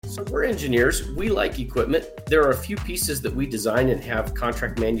So we're engineers. We like equipment. There are a few pieces that we design and have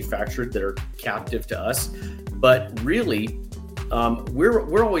contract manufactured that are captive to us, but really,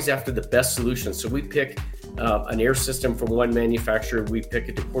 we're always after the best solution. So we pick an air system from one manufacturer. We pick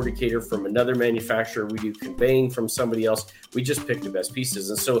a decorticator from another manufacturer. We do conveying from somebody else. We just pick the best pieces.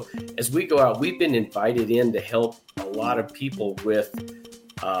 And so as we go out, we've been invited in to help a lot of people with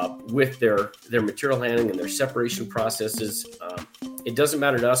their material handling and their separation processes. It doesn't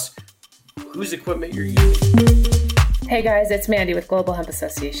matter to us whose equipment you're using. Hey guys, it's Mandy with Global Hemp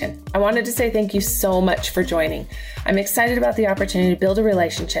Association. I wanted to say thank you so much for joining. I'm excited about the opportunity to build a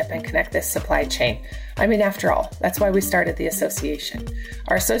relationship and connect this supply chain. I mean, after all, that's why we started the association.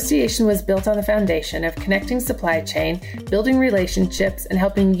 Our association was built on the foundation of connecting supply chain, building relationships, and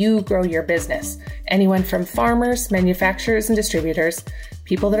helping you grow your business. Anyone from farmers, manufacturers, and distributors,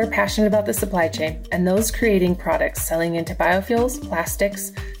 people that are passionate about the supply chain, and those creating products selling into biofuels,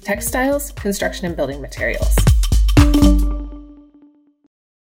 plastics, textiles, construction, and building materials.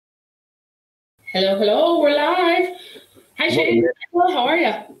 Hello, we're live. Hi, Shane. Hello, how are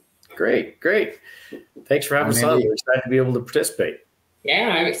you? Great. Thanks for having us on. We're excited to be able to participate. Yeah,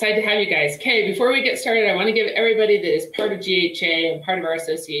 I'm excited to have you guys. Okay, before we get started, I want to give everybody that is part of GHA and part of our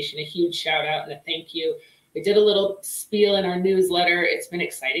association a huge shout out and a thank you. We did a little spiel in our newsletter. It's been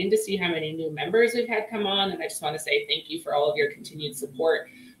exciting to see how many new members we've had come on, and I just want to say thank you for all of your continued support.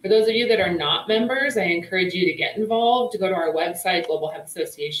 For those of you that are not members, I encourage you to get involved, to go to our website,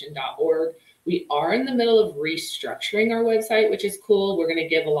 globalhempassociation.org. We are in the middle of restructuring our website, which is cool. We're going to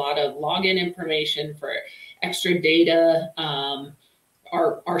give a lot of login information for extra data,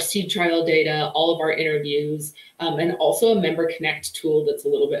 our seed trial data, all of our interviews, and also a member connect tool that's a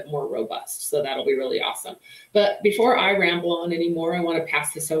little bit more robust. So that'll be really awesome. But before I ramble on anymore, I want to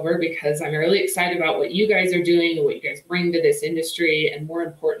pass this over because I'm really excited about what you guys are doing and what you guys bring to this industry. And more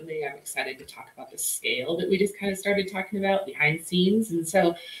importantly, I'm excited to talk about the scale that we just kind of started talking about behind scenes. And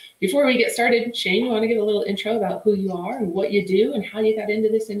so before we get started, Shane, you want to give a little intro about who you are and what you do and how you got into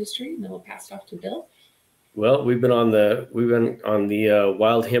this industry? And then we'll pass it off to Bill. Well, we've been on the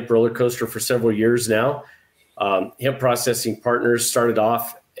wild hemp roller coaster for several years now. Hemp Processing Partners started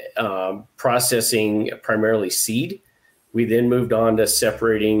off processing primarily seed. We then moved on to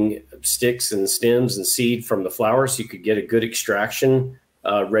separating sticks and stems and seed from the flower, so you could get a good extraction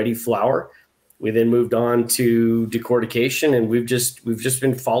ready flower. We then moved on to decortication, and we've just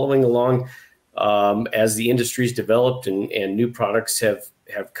been following along as the industry's developed and new products have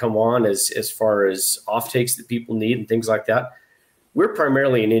come on as far as offtakes that people need and things like that. We're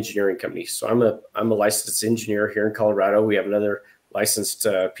primarily an engineering company. So I'm a licensed engineer here in Colorado. We have another licensed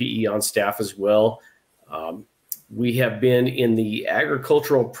PE on staff as well. We have been in the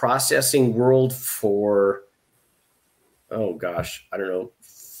agricultural processing world for,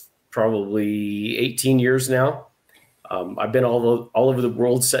 probably 18 years now. I've been all over the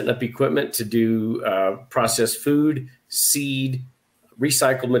world setting up equipment to do processed food, seed,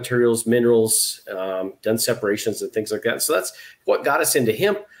 recycled materials, minerals, done separations and things like that. So that's what got us into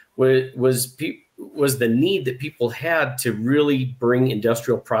hemp was the need that people had to really bring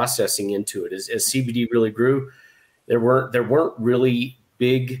industrial processing into it. As CBD really grew, there weren't really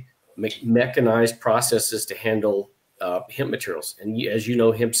big mechanized processes to handle hemp materials. And as you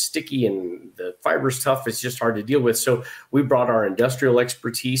know, hemp's sticky and the fiber's tough. It's just hard to deal with. So we brought our industrial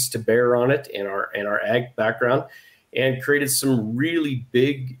expertise to bear on it and our ag background, and created some really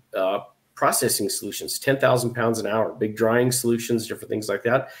big processing solutions, 10,000 pounds an hour, big drying solutions, different things like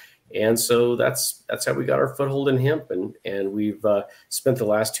that. And so that's how we got our foothold in hemp. And we've spent the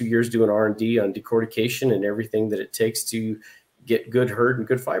last 2 years doing R&D on decortication and everything that it takes to get good hurd and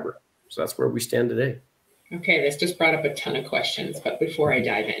good fiber. So that's where we stand today. Okay, this just brought up a ton of questions, but before I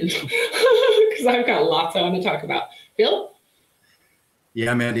dive in, because I've got lots I want to talk about. Bill?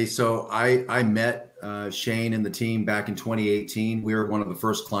 Yeah, Mandy. So I met Shane and the team back in 2018. We were one of the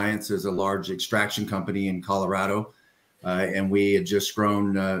first clients as a large extraction company in Colorado. And we had just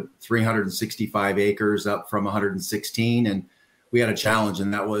grown 365 acres up from 116. And we had a challenge,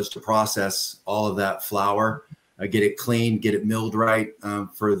 and that was to process all of that flour, get it clean, get it milled right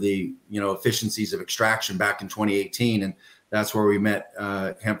for the efficiencies of extraction back in 2018. And that's where we met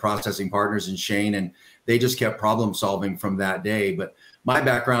Hemp Processing Partners and Shane, and they just kept problem solving from that day. But my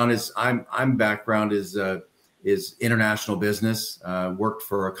background is is international business. Worked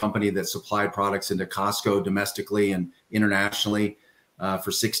for a company that supplied products into Costco domestically and internationally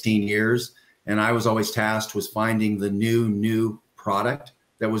for 16 years. And I was always tasked with finding the new product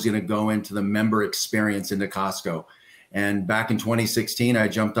that was going to go into the member experience into Costco. And back in 2016, I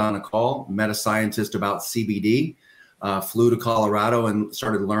jumped on a call, met a scientist about CBD, flew to Colorado and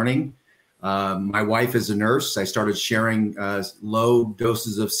started learning. My wife is a nurse. I started sharing low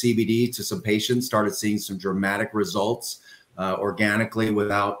doses of CBD to some patients, started seeing some dramatic results organically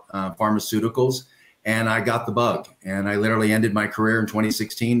without pharmaceuticals. And I got the bug. And I literally ended my career in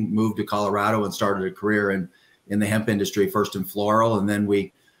 2016, moved to Colorado and started a career in the hemp industry, first in floral. And then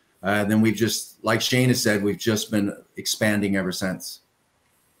we've just, like Shane has said, we've just been expanding ever since.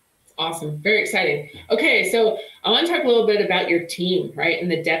 Awesome. Very exciting. Okay. So I want to talk a little bit about your team, right?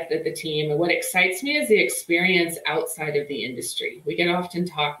 And the depth of the team. And what excites me is the experience outside of the industry. We get often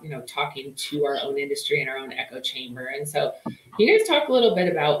talking to our own industry and our own echo chamber. And so you guys talk a little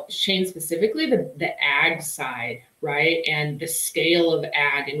bit about, Shane, specifically the ag side, right? And the scale of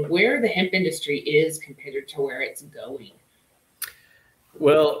ag and where the hemp industry is compared to where it's going.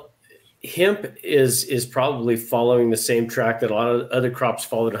 Well, hemp is probably following the same track that a lot of other crops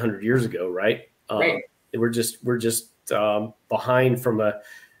followed 100 years ago, right? Right. We're just behind from a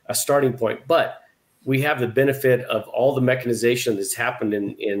starting point, but we have the benefit of all the mechanization that's happened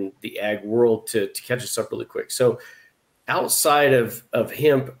in the ag world to catch us up really quick. So outside of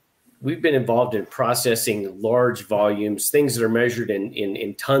hemp, we've been involved in processing large volumes, things that are measured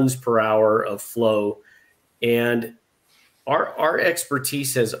in tons per hour of flow. And our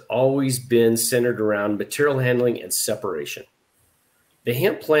expertise has always been centered around material handling and separation. The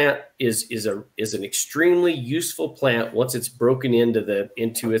hemp plant is an extremely useful plant once it's broken into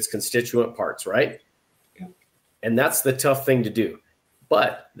its constituent parts, right? Yeah. And that's the tough thing to do.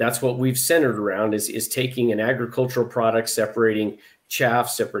 But that's what we've centered around is taking an agricultural product, separating chaff,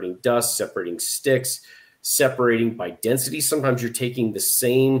 separating dust, separating sticks, separating by density. Sometimes you're taking the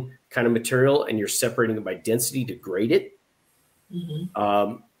same kind of material and you're separating it by density to grade it.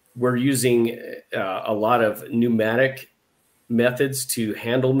 Mm-hmm. We're using a lot of pneumatic methods to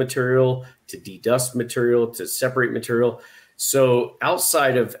handle material, to dedust material, to separate material. So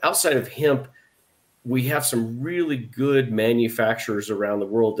outside of hemp, we have some really good manufacturers around the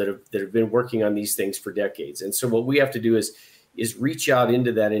world that have been working on these things for decades. And so what we have to do is reach out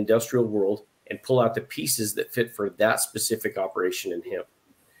into that industrial world and pull out the pieces that fit for that specific operation in hemp.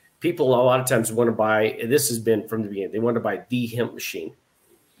 People a lot of times want to buy, this has been from the beginning, they want to buy the hemp machine.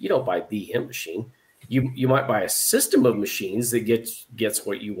 You don't buy the hemp machine. You might buy a system of machines that gets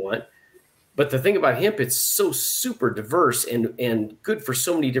what you want. But the thing about hemp, it's so super diverse and good for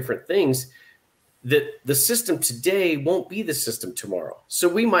so many different things that the system today won't be the system tomorrow. So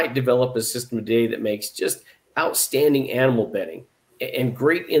we might develop a system today that makes just outstanding animal bedding and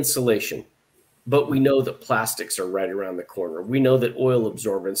great insulation. But we know that plastics are right around the corner. We know that oil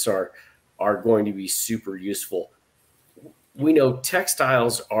absorbents are going to be super useful. We know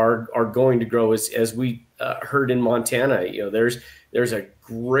textiles are going to grow as we heard in Montana. There's a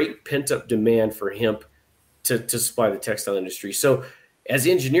great pent up demand for hemp to supply the textile industry. So as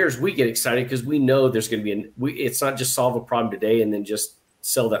engineers, we get excited because we know there's going to be it's not just solve a problem today and then just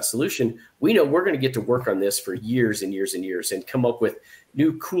sell that solution. We know we're going to get to work on this for years and years and years and come up with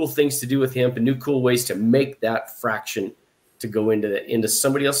new cool things to do with hemp and new cool ways to make that fraction to go into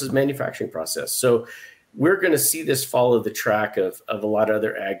somebody else's manufacturing process. So we're going to see this follow the track of a lot of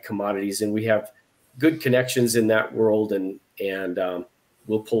other ag commodities, and we have good connections in that world, and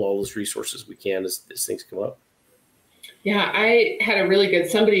we'll pull all those resources we can as things come up. Yeah, I had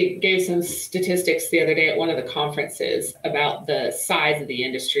somebody gave some statistics the other day at one of the conferences about the size of the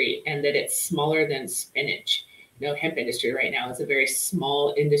industry and that it's smaller than spinach. Hemp industry right now is a very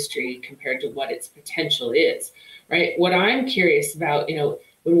small industry compared to what its potential is, right? What I'm curious about,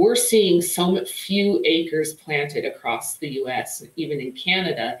 when we're seeing so few acres planted across the U.S., even in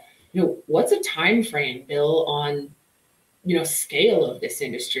Canada, what's a time frame, Bill, on scale of this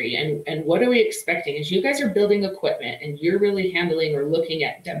industry, and what are we expecting as you guys are building equipment and you're really handling or looking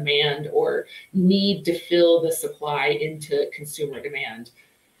at demand or need to fill the supply into consumer demand?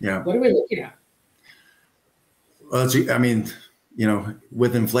 Yeah. What are we looking at? Well,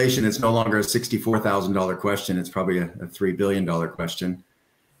 with inflation, it's no longer a $64,000 question. It's probably a $3 billion question.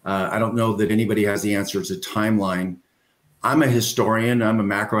 I don't know that anybody has the answer to timeline. I'm a historian. I'm a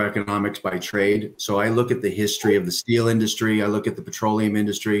macroeconomics by trade. So I look at the history of the steel industry. I look at the petroleum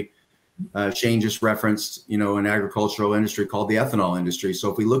industry. Shane just referenced, an agricultural industry called the ethanol industry.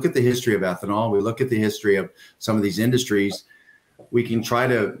 So if we look at the history of ethanol, we look at the history of some of these industries, we can try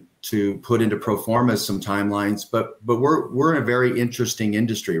to put into pro forma some timelines. But we're in a very interesting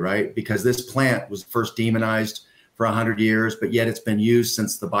industry, right? Because this plant was first demonized for 100 years, but yet it's been used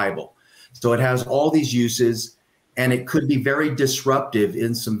since the Bible. So it has all these uses. And it could be very disruptive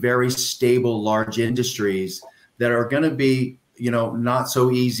in some very stable, large industries that are going to be, not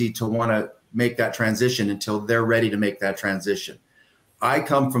so easy to want make that transition until they're ready to make that transition. I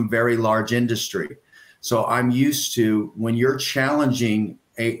come from very large industry. So I'm used to when you're challenging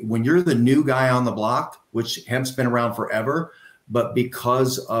when you're the new guy on the block, which hemp's been around forever, but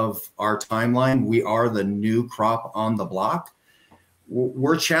because of our timeline, we are the new crop on the block.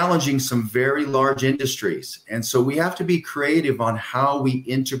 We're challenging some very large industries. And so we have to be creative on how we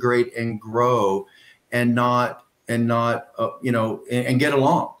integrate and grow and not and get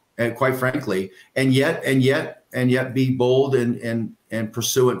along, and quite frankly, and yet be bold and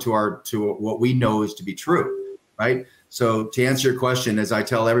pursuant to what we know is to be true, right? So to answer your question, as I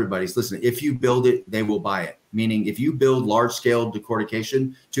tell everybody, listen, if you build it, they will buy it. Meaning if you build large scale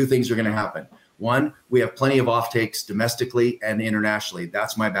decortication, two things are going to happen. One, we have plenty of offtakes domestically and internationally.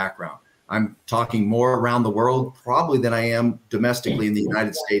 That's my background. I'm talking more around the world probably than I am domestically in the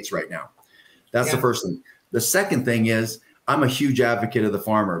United States right now. That's the first thing. The second thing is I'm a huge advocate of the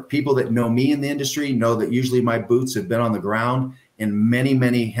farmer. People that know me in the industry know that usually my boots have been on the ground in many,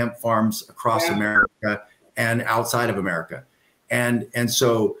 many hemp farms across America and outside of America. And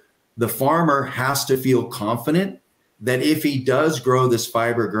so the farmer has to feel confident that if he does grow this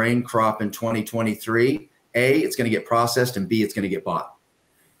fiber grain crop in 2023, A, it's going to get processed, and B, it's going to get bought.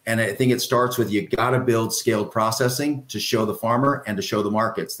 And I think it starts with you got to build scaled processing to show the farmer and to show the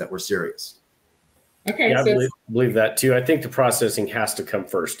markets that we're serious. Okay. Yeah, I believe that too. I think the processing has to come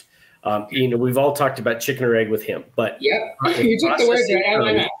first. We've all talked about chicken or egg with hemp, but you took the words right out of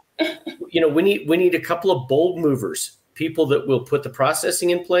my mouth. We need a couple of bold movers, people that will put the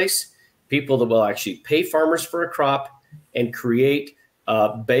processing in place, people that will actually pay farmers for a crop and create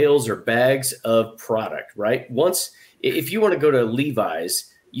bales or bags of product, right? If you want to go to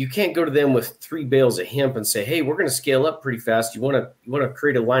Levi's, you can't go to them with 3 bales of hemp and say, hey, we're going to scale up pretty fast. You want to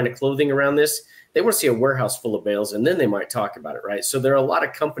create a line of clothing around this? They want to see a warehouse full of bales, and then they might talk about it, right? So there are a lot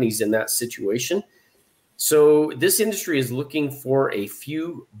of companies in that situation. So this industry is looking for a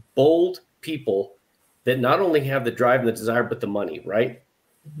few bold people that not only have the drive and the desire, but the money, right?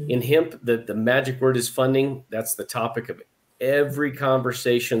 Mm-hmm. In hemp, the magic word is funding. That's the topic of every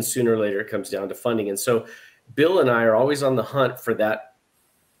conversation. Sooner or later, it comes down to funding. And so Bill and I are always on the hunt for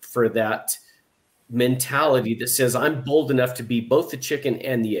that mentality that says, I'm bold enough to be both the chicken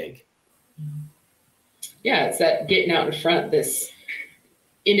and the egg. Yeah, it's that getting out in front, this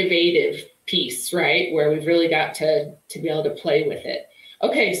innovative piece, right? Where we've really got to be able to play with it.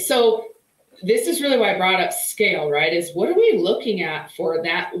 Okay, so this is really why I brought up scale, right? Is what are we looking at for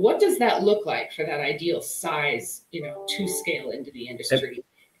that? What does that look like for that ideal size, to scale into the industry?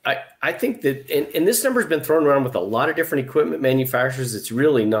 I think that, and this number has been thrown around with a lot of different equipment manufacturers. It's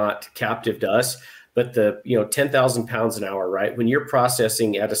really not captive to us, but 10,000 pounds an hour, right? When you're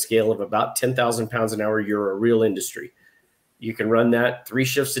processing at a scale of about 10,000 pounds an hour, you're a real industry. You can run that 3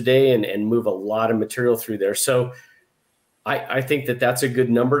 shifts a day and move a lot of material through there. So I think that that's a good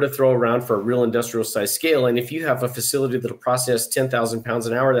number to throw around for a real industrial size scale. And if you have a facility that'll process 10,000 pounds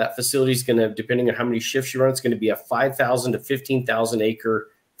an hour, that facility is going to, depending on how many shifts you run, it's going to be a 5,000 to 15,000 acre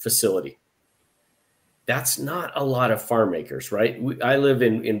facility. That's not a lot of farm acres, right? I live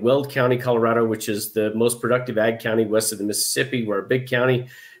in Weld County, Colorado, which is the most productive ag county west of the Mississippi. We're a big county.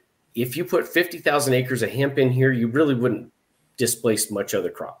 If you put 50,000 acres of hemp in here, you really wouldn't displace much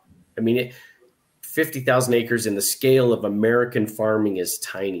other crop. 50,000 acres in the scale of American farming is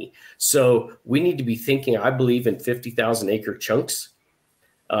tiny. So we need to be thinking, I believe, in 50,000 acre chunks.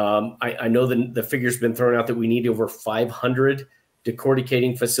 I know the figure's been thrown out that we need over 500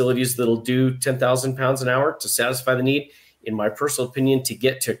 decorticating facilities that'll do 10,000 pounds an hour to satisfy the need. In my personal opinion, to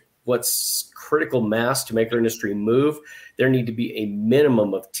get to what's critical mass to make our industry move, there need to be a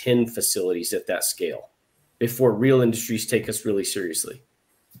minimum of 10 facilities at that scale before real industries take us really seriously.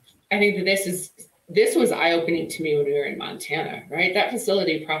 I think that this was eye-opening to me when we were in Montana, right? That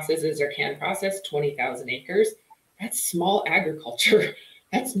facility processes or can process 20,000 acres. That's small agriculture.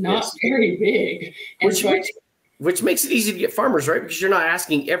 That's not very big. And which makes it easy to get farmers, right? Because you're not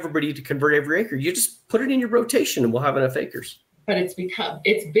asking everybody to convert every acre. You just put it in your rotation and we'll have enough acres. But it's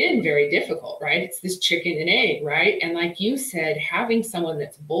been very difficult, right? It's this chicken and egg, right? And like you said, having someone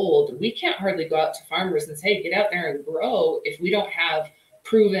that's bold, we can't hardly go out to farmers and say, hey, get out there and grow if we don't have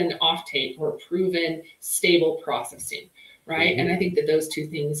proven offtake or proven stable processing, right? Mm-hmm. And I think that those two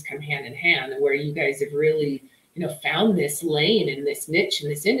things come hand in hand, where you guys have really, found this lane and this niche in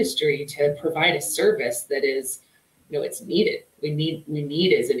this industry to provide a service that is, it's needed. We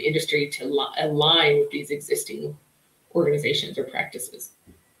need as an industry to align with these existing organizations or practices.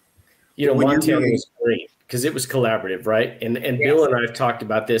 Montana was great because it was collaborative, right? And yes. Bill and I have talked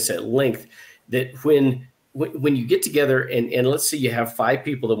about this at length, that when when you get together and let's say you have 5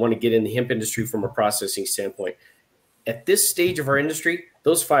 people that want to get in the hemp industry from a processing standpoint, at this stage of our industry,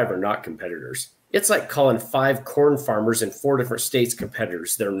 those 5 are not competitors. It's like calling 5 corn farmers in 4 different states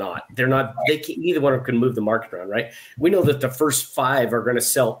competitors. They're not, neither one of them can move the market around, right? We know that the first 5 are going to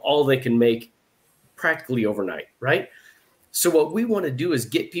sell all they can make practically overnight, right? So what we want to do is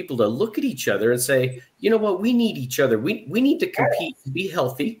get people to look at each other and say, you know what, we need each other. We need to compete to be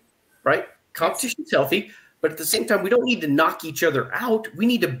healthy, right? Competition's healthy, but at the same time, we don't need to knock each other out. We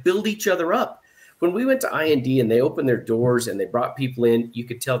need to build each other up. When we went to I&D and they opened their doors and they brought people in, you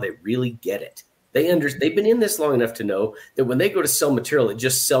could tell they really get it. They've been in this long enough to know that when they go to sell material, it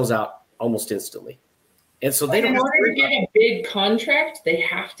just sells out almost instantly. And so they don't. In order to get a big contract, they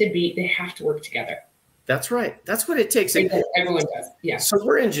have to work together. That's right. That's what it takes. Everyone does. Yeah. So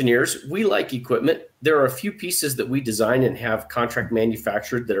we're engineers. We like equipment. There are a few pieces that we design and have contract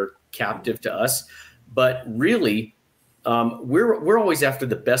manufactured that are captive to us, but really, we're always after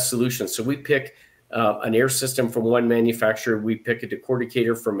the best solution. So we pick an air system from one manufacturer. We pick a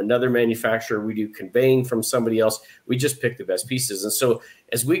decorticator from another manufacturer. We do conveying from somebody else. We just pick the best pieces. And so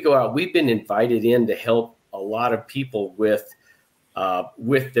as we go out, we've been invited in to help a lot of people with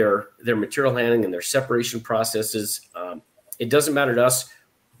their material handling and their separation processes. It doesn't matter to us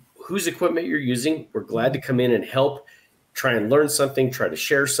whose equipment you're using. We're glad to come in and help, try and learn something, try to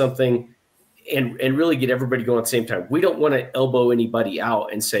share something, and really get everybody going at the same time. We don't want to elbow anybody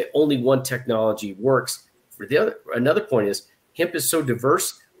out and say only one technology works. Another point is hemp is so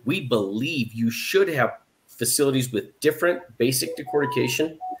diverse. We believe you should have facilities with different basic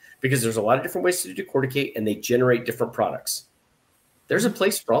decortication because there's a lot of different ways to decorticate and they generate different products. There's a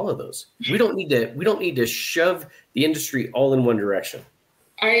place for all of those. We don't need to shove the industry all in one direction.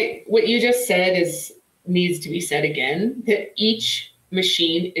 What you just said needs to be said again, that each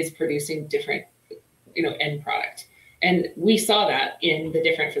machine is producing different, end product. And we saw that in the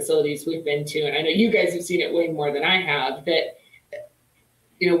different facilities we've been to. And I know you guys have seen it way more than I have, that,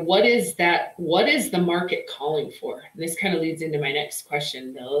 what is the market calling for? And this kind of leads into my next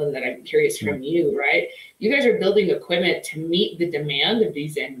question, Bill, and that I'm curious from you, right? You guys are building equipment to meet the demand of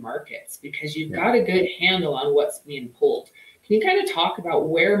these end markets because you've got a good handle on what's being pulled. Can you kind of talk about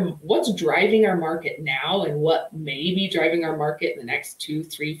what's driving our market now and what may be driving our market in the next 2,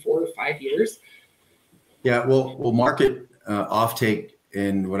 3, 4, 5 years? Yeah, well, market offtake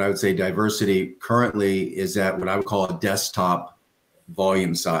and what I would say diversity currently is at what I would call a desktop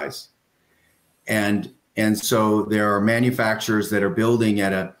volume size. And so there are manufacturers that are building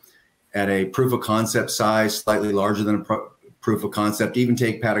at a proof of concept size, slightly larger than a proof of concept. Even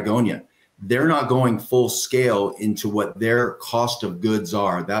take Patagonia. They're not going full scale into what their cost of goods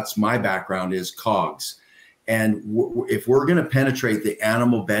are. That's my background is COGS. And if we're going to penetrate the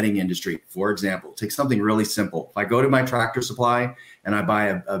animal bedding industry, for example, take something really simple. If I go to my Tractor Supply and I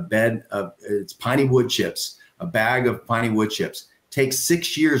buy a bed of it's piney wood chips, a bag of piney wood chips, takes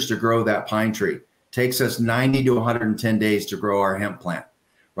 6 years to grow that pine tree. Takes us 90 to 110 days to grow our hemp plant,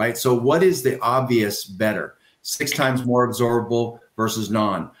 right? So what is the obvious better? 6 times more absorbable versus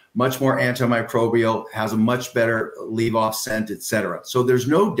non. Much more antimicrobial, has a much better leave-off scent, etc. So there's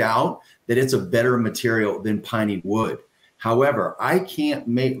no doubt that it's a better material than piney wood. However, I can't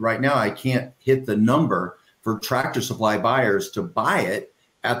hit the number for Tractor Supply buyers to buy it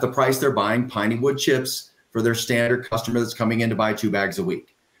at the price they're buying piney wood chips for their standard customer that's coming in to buy 2 bags a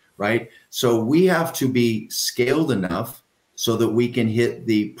week, right? So we have to be scaled enough so that we can hit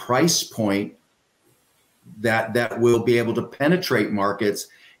the price point that will be able to penetrate markets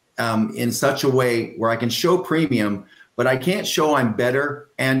in such a way where I can show premium, but I can't show I'm better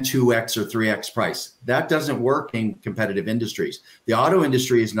and 2x or 3x price. That doesn't work in competitive industries. The auto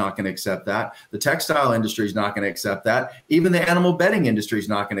industry is not going to accept that. The textile industry is not going to accept that. Even the animal bedding industry is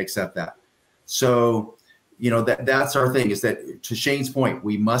not going to accept that. So, that's our thing is that, to Shane's point,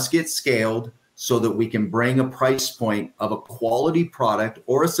 we must get scaled so that we can bring a price point of a quality product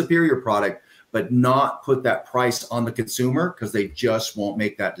or a superior product, but not put that price on the consumer because they just won't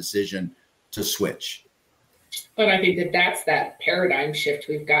make that decision to switch. But I think that's that paradigm shift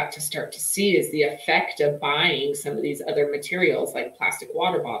we've got to start to see is the effect of buying some of these other materials like plastic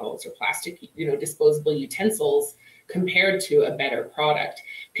water bottles or plastic, disposable utensils compared to a better product.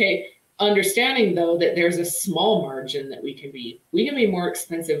 Okay, understanding though that there's a small margin that we can be more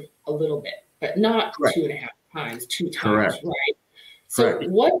expensive a little bit, but not Correct. 2.5 times, 2 times, Correct. Right? So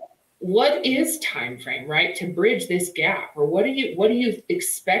Correct. What is time frame, right, to bridge this gap, or what are you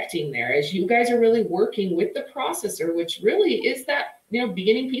expecting there as you guys are really working with the processor, which really is that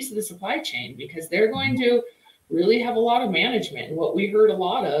beginning piece of the supply chain, because they're going to really have a lot of management. And what we heard a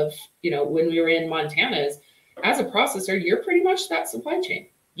lot of when we were in Montana is as a processor, you're pretty much that supply chain.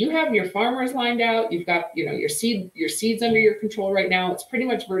 You have your farmers lined out. You've got, your seeds under your control right now. It's pretty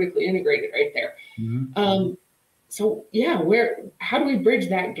much vertically integrated right there. Mm-hmm. So yeah, how do we bridge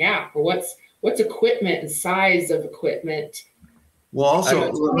that gap? Or what's equipment and size of equipment? Well,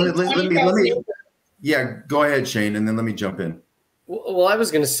 also let me yeah, go ahead, Shane, and then let me jump in. Well, I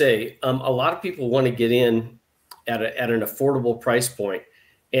was going to say a lot of people want to get in at an affordable price point,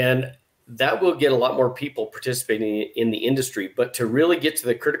 and that will get a lot more people participating in the industry. But to really get to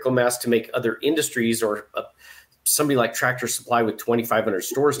the critical mass to make other industries or somebody like Tractor Supply with 2,500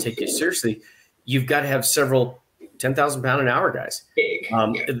 stores take you seriously, you've got to have several 10,000 pound an hour guys.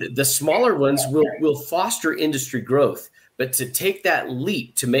 The smaller ones will foster industry growth, but to take that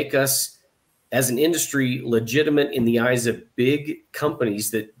leap to make us as an industry legitimate in the eyes of big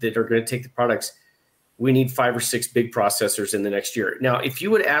companies that are going to take the products, we need 5 or 6 big processors in the next year. Now, if you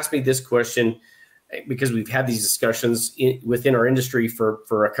would ask me this question, because we've had these discussions within our industry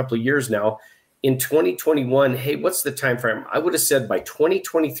for a couple of years now, in 2021, hey, what's the time frame? I would have said by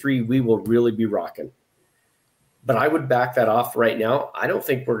 2023, we will really be rocking. But I would back that off right now. I don't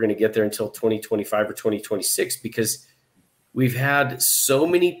think we're going to get there until 2025 or 2026 because we've had so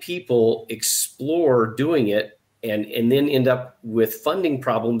many people explore doing it and then end up with funding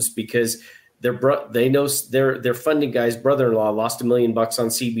problems because they know their funding guy's brother-in-law lost $1 million on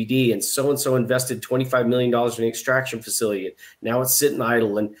CBD and so invested $25 million in an extraction facility. And now it's sitting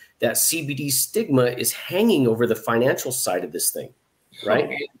idle, and that CBD stigma is hanging over the financial side of this thing, right?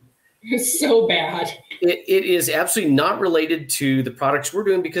 Okay. It's so bad. It is absolutely not related to the products we're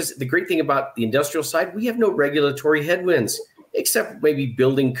doing because the great thing about the industrial side, we have no regulatory headwinds except maybe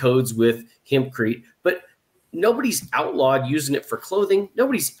building codes with hempcrete, but nobody's outlawed using it for clothing.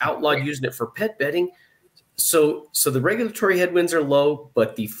 Nobody's outlawed using it for pet bedding. So the regulatory headwinds are low,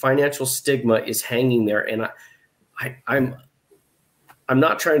 but the financial stigma is hanging there. And I'm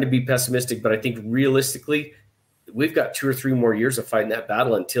not trying to be pessimistic, but I think realistically, we've got 2 or 3 more years of fighting that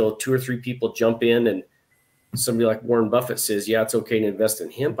battle until 2 or 3 people jump in and somebody like Warren Buffett says, yeah, it's okay to invest in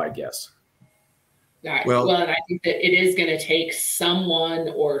hemp, I guess. Well, and I think that it is going to take someone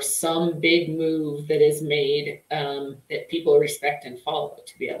or some big move that is made that people respect and follow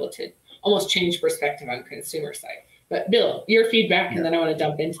to be able to almost change perspective on consumer side. But Bill, your feedback, and then I want to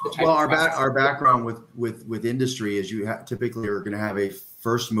dump into the type. Well, our background with industry is you typically are going to have a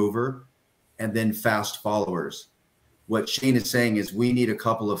first mover and then fast followers. What Shane is saying is we need a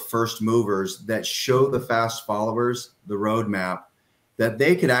couple of first movers that show the fast followers the roadmap that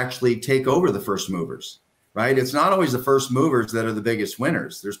they could actually take over the first movers, right? It's not always the first movers that are the biggest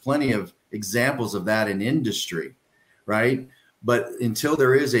winners. There's plenty of examples of that in industry, right? But until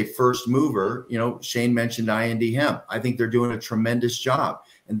there is a first mover, Shane mentioned IND Hemp. I think they're doing a tremendous job,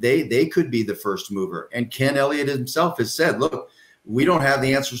 and they could be the first mover. And Ken Elliott himself has said, look, we don't have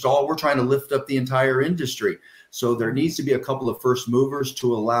the answers to all. We're trying to lift up the entire industry. So there needs to be a couple of first movers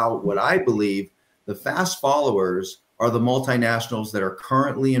to allow what I believe the fast followers are the multinationals that are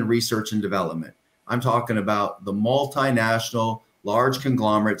currently in research and development. I'm talking about the multinational large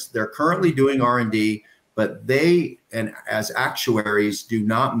conglomerates. They're currently doing R&D, but they, and as actuaries, do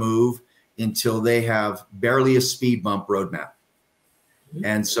not move until they have barely a speed bump roadmap.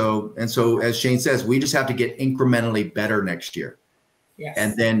 And so as Shane says, we just have to get incrementally better next year. Yes.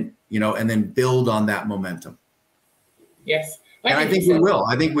 And then build on that momentum. Yes. And I think we will.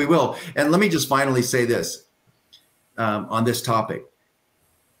 I think we will. And let me just finally say this on this topic.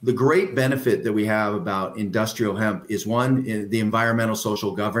 The great benefit that we have about industrial hemp is one, the environmental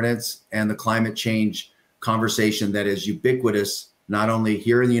social governance and the climate change conversation that is ubiquitous, not only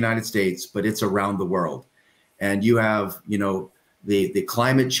here in the United States, but it's around the world. And you have, the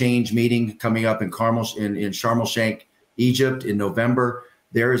climate change meeting coming up in Sharm el-Sheikh, Egypt in November.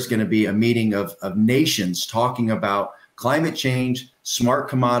 There is going to be a meeting of nations talking about climate change, smart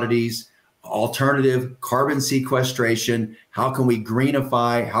commodities, alternative carbon sequestration. How can we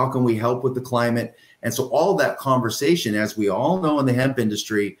greenify? How can we help with the climate? And so all that conversation, as we all know in the hemp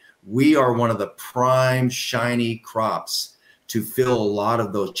industry, we are one of the prime shiny crops to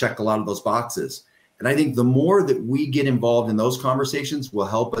check a lot of those boxes. And I think the more that we get involved in those conversations will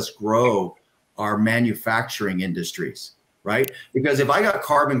help us grow our manufacturing industries, right? Because if I got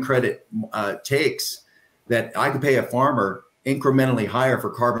carbon credit takes that I could pay a farmer incrementally higher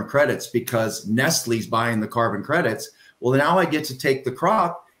for carbon credits because Nestle's buying the carbon credits, well, now I get to take the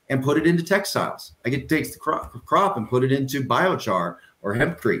crop and put it into textiles. I get to take the crop and put it into biochar or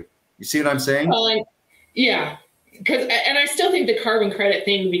hempcrete. You see what I'm saying? Well, yeah, and I still think the carbon credit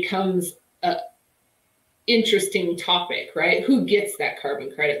thing becomes interesting topic, right? Who gets that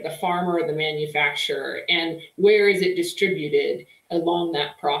carbon credit, the farmer or the manufacturer, and where is it distributed along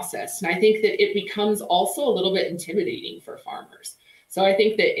that process? And I think that it becomes also a little bit intimidating for farmers. So I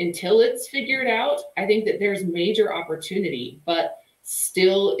think that until it's figured out, I think that there's major opportunity, but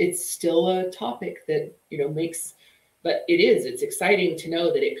still, it's still a topic that, makes, but it's exciting to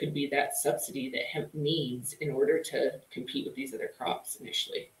know that it could be that subsidy that hemp needs in order to compete with these other crops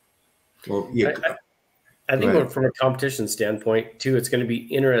initially. Well, yeah. I think from a competition standpoint too, it's going to be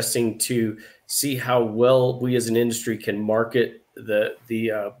interesting to see how well we as an industry can market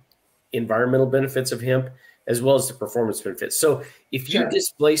the environmental benefits of hemp as well as the performance benefits. So if you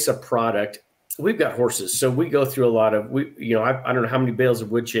displace a product, we've got horses, so we go through a lot of, I don't know how many bales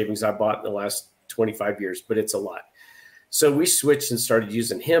of wood shavings I bought in the last 25 years, but it's a lot. So we switched and started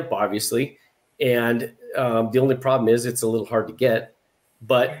using hemp, obviously. And the only problem is it's a little hard to get,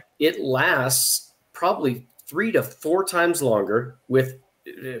 but it lasts probably 3 to 4 times longer with,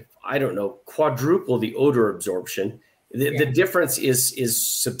 quadruple the odor absorption. The difference is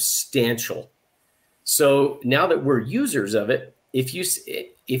substantial. So now that we're users of it, if you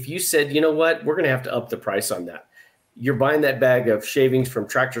said, you know what, we're going to have to up the price on that. You're buying that bag of shavings from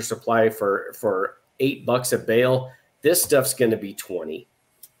Tractor Supply for $8 a bale. This stuff's going to be 20.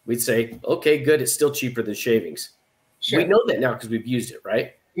 We'd say, okay, good. It's still cheaper than shavings. Sure. We know that now because we've used it,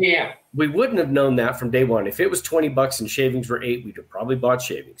 right? Yeah. We wouldn't have known that from day one. If it was $20 and shavings were $8, we'd have probably bought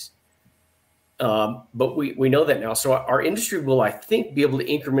shavings. But we know that now. So our industry will, I think, be able to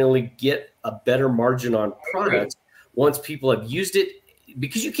incrementally get a better margin on products once people have used it,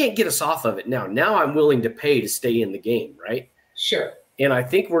 because you can't get us off of it now. Now I'm willing to pay to stay in the game, right? Sure. And I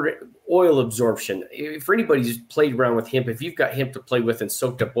think oil absorption, for anybody who's played around with hemp, if you've got hemp to play with and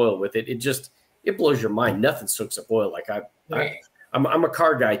soaked up oil with it, it blows your mind. Nothing soaks up oil like I'm a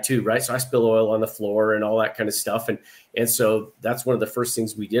car guy too, right? So I spill oil on the floor and all that kind of stuff. And so that's one of the first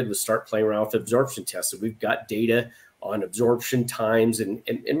things we did was start playing around with absorption tests. So we've got data on absorption times and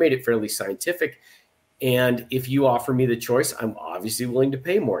made it fairly scientific. And if you offer me the choice, I'm obviously willing to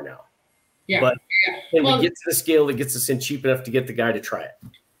pay more now. Yeah. But when we get to the scale that gets us in cheap enough to get the guy to try it.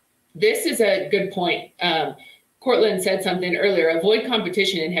 This is a good point. Cortland said something earlier, avoid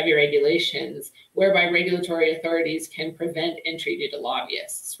competition and heavy regulations, whereby regulatory authorities can prevent entry due to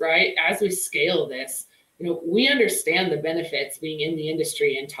lobbyists, right? As we scale this, we understand the benefits being in the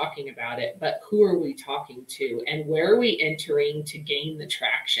industry and talking about it, but who are we talking to and where are we entering to gain the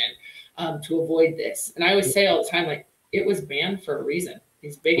traction to avoid this? And I always say all the time, like, it was banned for a reason.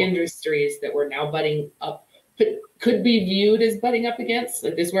 These big industries that were now budding up could be viewed as butting up against.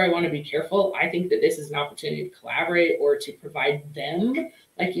 Like, this is where I want to be careful. I think that this is an opportunity to collaborate or to provide them,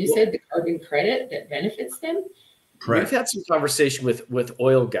 like you said, the carbon credit that benefits them. Correct. We've had some conversation with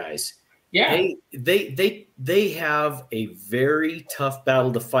oil guys. Yeah. They have a very tough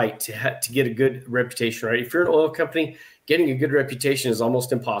battle to fight to get a good reputation, right? If you're an oil company, getting a good reputation is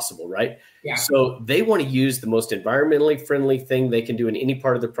almost impossible, right? Yeah. So they want to use the most environmentally friendly thing they can do in any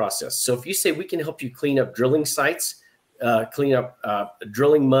part of the process. So if you say we can help you clean up drilling sites, clean up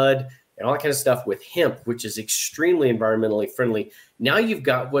drilling mud and all that kind of stuff with hemp, which is extremely environmentally friendly, now you've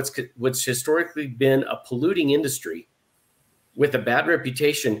got what's historically been a polluting industry with a bad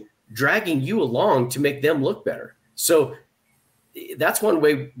reputation dragging you along to make them look better. So that's one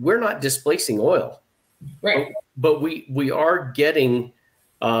way. We're not displacing oil. Right. But we are getting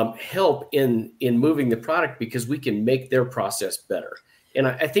help in moving the product because we can make their process better. And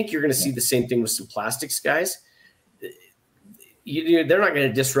I think you're going to see the same thing with some plastics guys. They're not going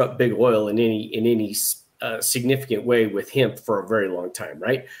to disrupt big oil in any significant way with hemp for a very long time,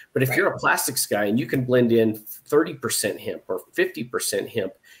 right? But if you're a plastics guy and you can blend in 30% hemp or 50%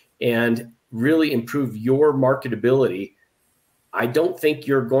 hemp and really improve your marketability, I don't think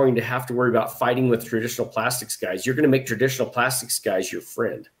you're going to have to worry about fighting with traditional plastics guys. You're going to make traditional plastics guys your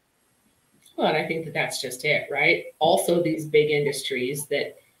friend. Well, and I think that that's just it, right? Also, these big industries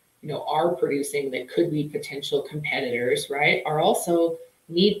that, are producing that could be potential competitors, right, are also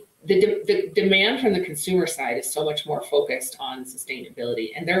need the demand from the consumer side is so much more focused on sustainability,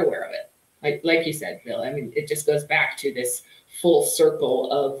 and they're aware of it. Like you said, Bill, I mean, it just goes back to this full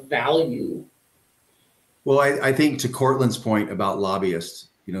circle of value. Well, I think to Cortland's point about lobbyists,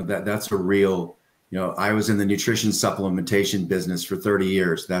 that's a real, I was in the nutrition supplementation business for 30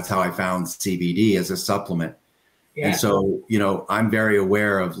 years. That's how I found CBD as a supplement. Yeah. And so, I'm very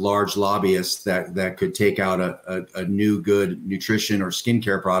aware of large lobbyists that could take out a new good nutrition or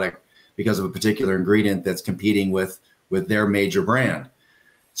skincare product because of a particular ingredient that's competing with their major brand.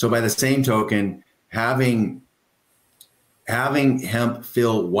 So by the same token, having hemp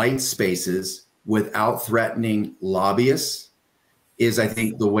fill white spaces without threatening lobbyists is, I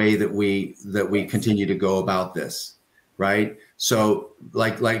think, the way that we continue to go about this, right? So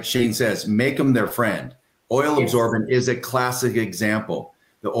like Shane says, make them their friend. Oil absorbent is a classic example.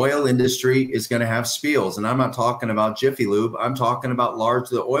 The oil industry is going to have spills, and I'm not talking about Jiffy Lube. I'm talking about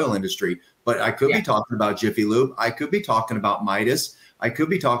the oil industry, but I could be talking about Jiffy Lube. I could be talking about Midas. I could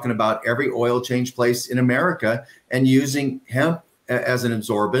be talking about every oil change place in America and using hemp as an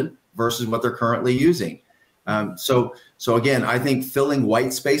absorbent versus what they're currently using. So again, I think filling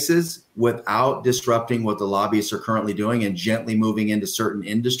white spaces without disrupting what the lobbyists are currently doing and gently moving into certain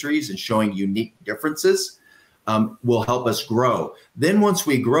industries and showing unique differences will help us grow. Then once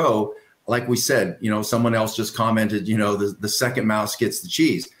we grow, like we said, someone else just commented, the second mouse gets the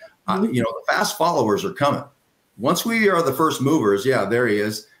cheese. The fast followers are coming. Once we are the first movers, there he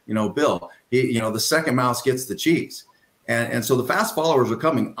is, Bill, the second mouse gets the cheese. And so the fast followers are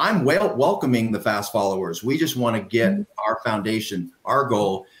coming. I'm welcoming the fast followers. We just want to get our foundation, our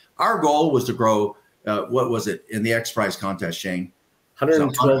goal. Our goal was to grow, what was it in the X Prize contest, Shane?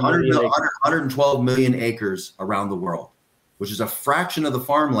 112 million acres around the world, which is a fraction of the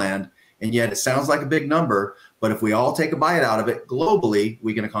farmland. And yet it sounds like a big number, but if we all take a bite out of it globally,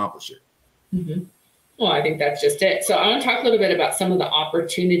 we can accomplish it. Mm-hmm. Well, I think that's just it. So I want to talk a little bit about some of the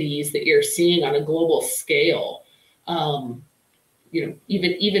opportunities that you're seeing on a global scale.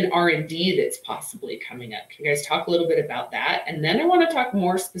 Even R&D that's possibly coming up. Can you guys talk a little bit about that? And then I want to talk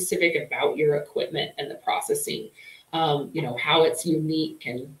more specific about your equipment and the processing, how it's unique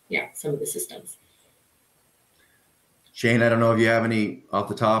and some of the systems. Shane, I don't know if you have any off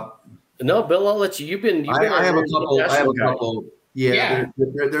the top. No, Bill, I'll let you. I have a couple. Yeah.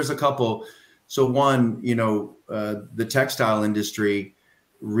 There's a couple. So one, the textile industry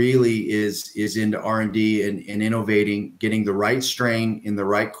really is into R&D and innovating, getting the right strain in the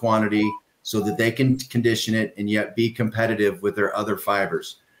right quantity so that they can condition it and yet be competitive with their other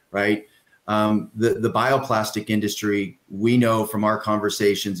fibers, right? The bioplastic industry, we know from our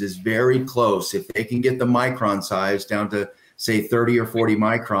conversations, is very close. If they can get the micron size down to, say, 30 or 40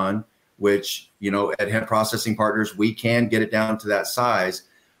 micron, which, at Hemp Processing Partners, we can get it down to that size.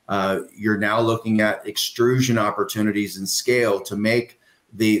 You're now looking at extrusion opportunities and scale to make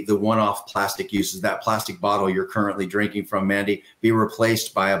the one-off plastic uses, that plastic bottle you're currently drinking from, Mandy, be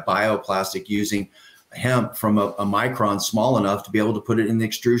replaced by a bioplastic using hemp from a micron small enough to be able to put it in the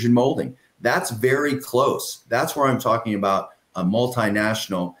extrusion molding. That's very close. That's where I'm talking about a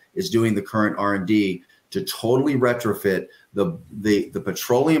multinational is doing the current R&D to totally retrofit the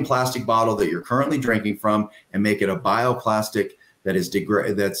petroleum plastic bottle that you're currently drinking from and make it a bioplastic that's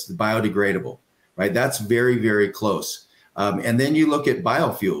biodegradable, right? That's very, very close. And then you look at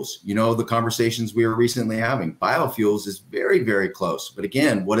biofuels, the conversations we were recently having. Biofuels is very, very close. But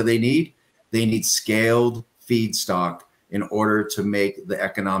again, what do they need? They need scaled feedstock in order to make the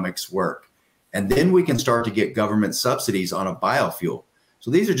economics work. And then we can start to get government subsidies on a biofuel.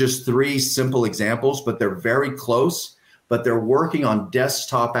 So these are just three simple examples, but they're very close. But they're working on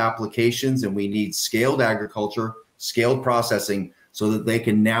desktop applications, and we need scaled agriculture, scaled processing, so that they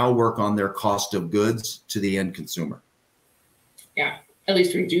can now work on their cost of goods to the end consumer. Yeah, at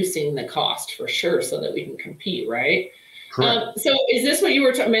least reducing the cost for sure so that we can compete, right? Correct. So is this what you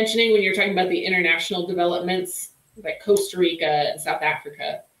were mentioning when you're talking about the international developments like Costa Rica and South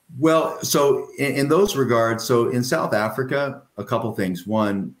Africa? Well, so in those regards, so in South Africa, a couple things.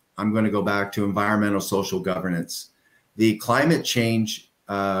 One, I'm going to go back to environmental social governance. The climate change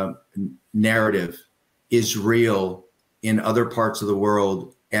narrative is real in other parts of the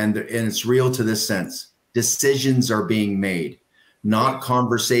world, and it's real to this sense. Decisions are being made, not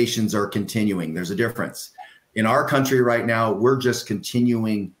conversations are continuing. There's a difference. In our country right now, we're just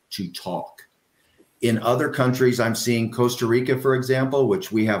continuing to talk. In other countries, I'm seeing Costa Rica, for example,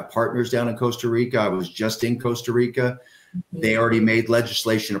 which we have partners down in Costa Rica. I was just in Costa Rica. They already made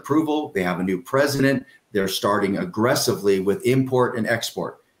legislation approval. They have a new president. They're starting aggressively with import and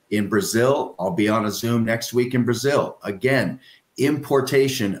export. In Brazil, I'll be on a Zoom next week in Brazil. Again,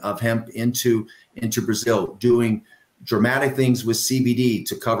 importation of hemp into Brazil, doing dramatic things with CBD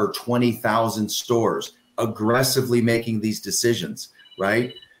to cover 20,000 stores, aggressively making these decisions,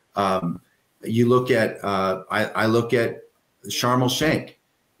 right? You look at, I look at Sharm el-Sheikh.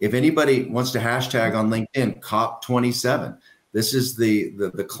 If anybody wants to hashtag on LinkedIn, COP27, this is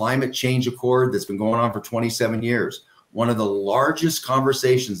the climate change accord that's been going on for 27 years. One of the largest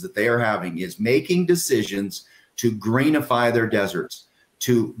conversations that they are having is making decisions to greenify their deserts,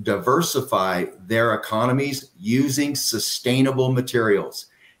 to diversify their economies using sustainable materials.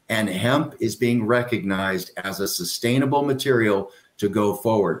 And hemp is being recognized as a sustainable material to go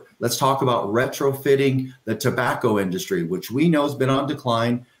forward. Let's talk about retrofitting the tobacco industry, which we know has been on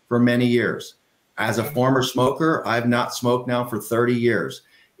decline for many years. As a former smoker, I've not smoked now for 30 years.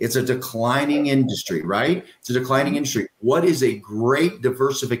 It's a declining industry, right? It's a declining industry. What is a great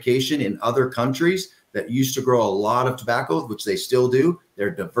diversification in other countries that used to grow a lot of tobacco, which they still do? They're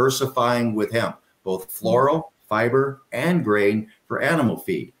diversifying with hemp, both floral, fiber, and grain for animal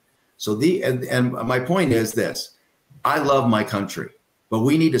feed. So and my point is this: I love my country, but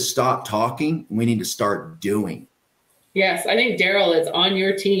we need to stop talking. We need to start doing. Yes, I think Daryl is on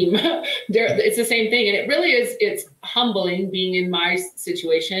your team. It's the same thing. And it really is, it's humbling being in my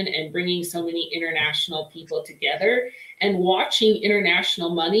situation and bringing so many international people together and watching international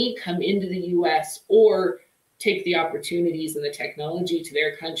money come into the US or take the opportunities and the technology to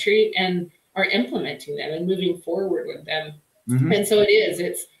their country and are implementing them and moving forward with them. Mm-hmm. And so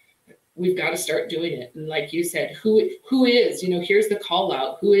we've got to start doing it. And like you said, who is, here's the call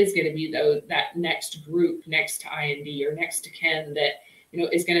out, who is going to be that next group next to IND or next to Ken that,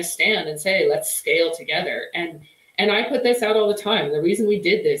 is going to stand and say, let's scale together. And I put this out all the time. The reason we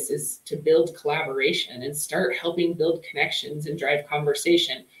did this is to build collaboration and start helping build connections and drive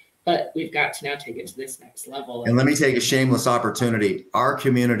conversation. But we've got to now take it to this next level. And let me take a shameless opportunity. Our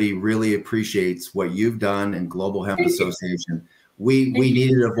community really appreciates what you've done in Global Hemp Association. We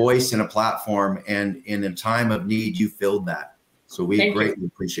needed a voice and a platform, and in a time of need, you filled that. So we greatly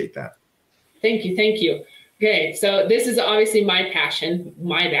appreciate that. Thank you. Okay, so this is obviously my passion.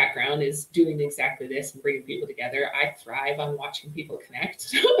 My background is doing exactly this and bringing people together. I thrive on watching people connect.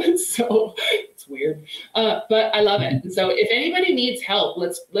 So it's weird, but I love it. So if anybody needs help,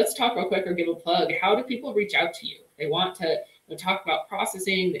 let's talk real quick or give a plug. How do people reach out to you? They want to talk about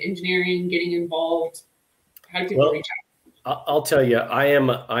processing, the engineering, getting involved. How do people reach out? I'll tell you, I am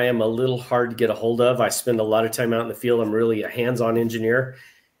a little hard to get a hold of. I spend a lot of time out in the field. I'm really a hands-on engineer.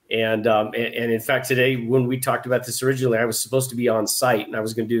 And in fact, today, when we talked about this originally, I was supposed to be on site and I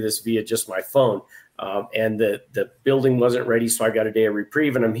was going to do this via just my phone. And the building wasn't ready, so I got a day of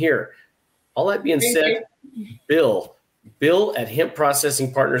reprieve and I'm here. All that being said, Bill at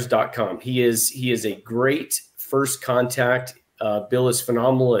hempprocessingpartners.com. He is a great first contact. Bill is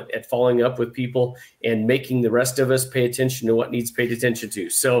phenomenal at following up with people and making the rest of us pay attention to what needs paid attention to.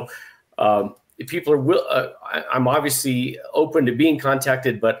 So if people are, I'm obviously open to being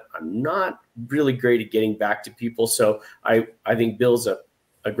contacted, but I'm not really great at getting back to people. So I think Bill's a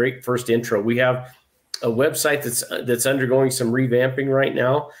great first intro. We have a website that's undergoing some revamping right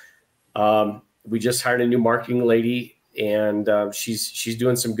now. We just hired a new marketing lady, and she's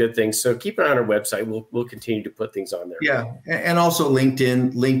doing some good things. So keep an eye on our website. We'll continue to put things on there. Yeah, and also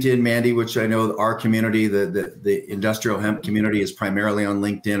LinkedIn, Mandy, which I know our community, the industrial hemp community, is primarily on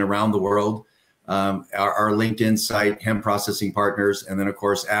LinkedIn around the world. Our LinkedIn site, Hemp Processing Partners, and then of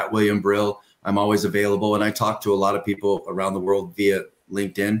course at William Brill. I'm always available, and I talk to a lot of people around the world via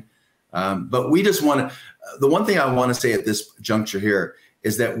LinkedIn. But we just want to. The one thing I want to say at this juncture here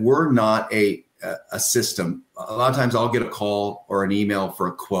is that we're not a system. A lot of times I'll get a call or an email for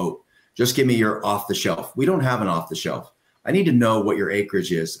a quote. Just give me your off the shelf. We don't have an off the shelf. I need to know what your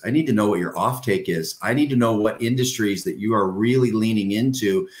acreage is. I need to know what your offtake is. I need to know what industries that you are really leaning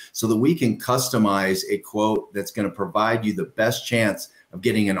into so that we can customize a quote that's going to provide you the best chance of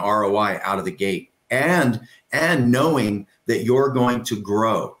getting an ROI out of the gate and knowing that you're going to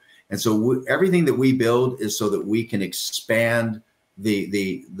grow. And so everything that we build is so that we can expand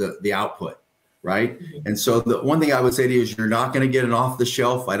the output. Right. Mm-hmm. And so the one thing I would say to you is you're not going to get an off the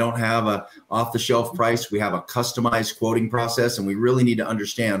shelf. I don't have a off the shelf price. We have a customized quoting process, and we really need to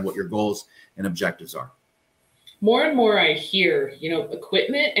understand what your goals and objectives are. More and more I hear,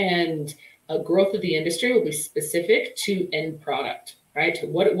 equipment and growth of the industry will be specific to end product, right?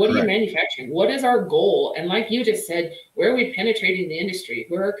 What are you manufacturing? What is our goal? And like you just said, where are we penetrating the industry?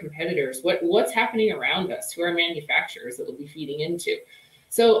 Who are our competitors? What's happening around us? Who are manufacturers that we'll be feeding into?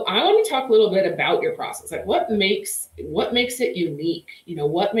 So I want to talk a little bit about your process. Like what makes it unique?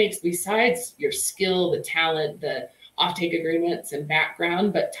 What makes, besides your skill, the talent, the offtake agreements and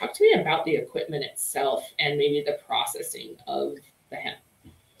background, but talk to me about the equipment itself and maybe the processing of the hemp.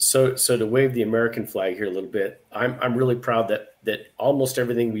 So to wave the American flag here a little bit, I'm really proud that almost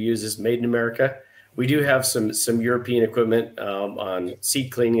everything we use is made in America. We do have some European equipment on seed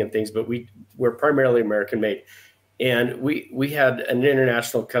cleaning and things, but we're primarily American made. And we had an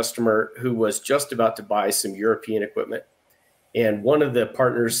international customer who was just about to buy some European equipment. And one of the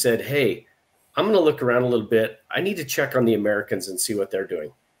partners said, hey, I'm going to look around a little bit. I need to check on the Americans and see what they're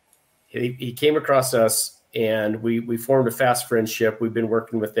doing. He came across us, and we formed a fast friendship. We've been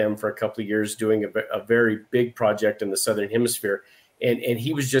working with them for a couple of years doing a very big project in the Southern Hemisphere. And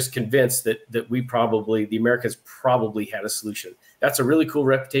he was just convinced that the Americans probably had a solution. That's a really cool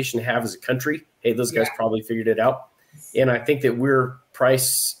reputation to have as a country. Hey, those guys probably figured it out. And I think that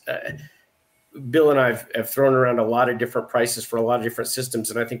Bill and I have thrown around a lot of different prices for a lot of different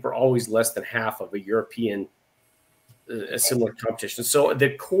systems. And I think we're always less than half of a European a similar competition. So the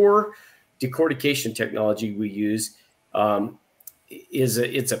core decortication technology we use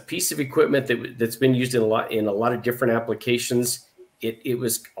it's a piece of equipment that's been used in a lot of different applications. It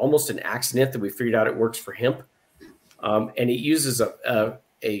was almost an accident that we figured out it works for hemp, and it uses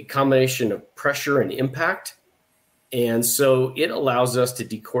a combination of pressure and impact, and so it allows us to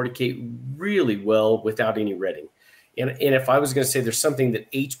decorticate really well without any retting. And if I was going to say there's something that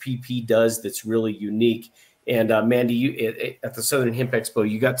HPP does that's really unique, and Mandy, you at the Southern Hemp Expo,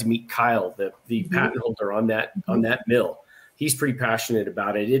 you got to meet Kyle, the patent holder on that mill. He's pretty passionate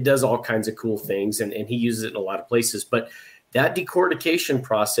about it. It does all kinds of cool things, and he uses it in a lot of places. But that decortication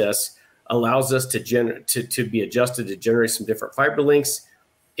process allows us to be adjusted to generate some different fiber lengths.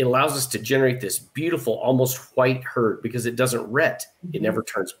 It allows us to generate this beautiful, almost white hurd because it doesn't ret. It never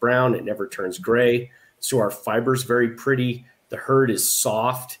turns brown. It never turns gray. So our fiber's very pretty. The hurd is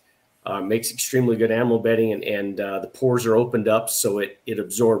soft. Makes extremely good animal bedding, and the pores are opened up, so it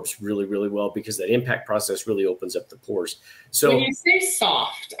absorbs really, really well because that impact process really opens up the pores. So when you say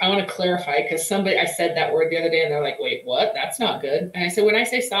soft, I want to clarify, because I said that word the other day and they're like, wait, what? That's not good. And I said, when I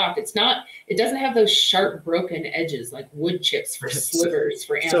say soft, it doesn't have those sharp broken edges like wood chips for slivers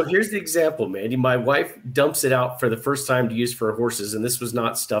for animals. So here's the example, Mandy. My wife dumps it out for the first time to use for her horses, and this was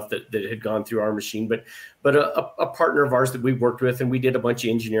not stuff that had gone through our machine, but a partner of ours that we worked with, and we did a bunch of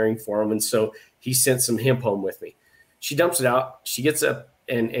engineering for him, and so he sent some hemp home with me. She dumps it out. She gets up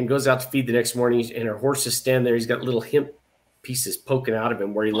and goes out to feed the next morning, and her horse is standing there. He's got little hemp pieces poking out of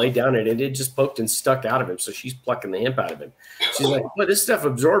him where he laid down and it just poked and stuck out of him. So she's plucking the hemp out of him. She's like, well, this stuff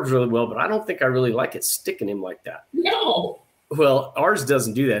absorbs really well, but I don't think I really like it sticking him like that. No. Well, ours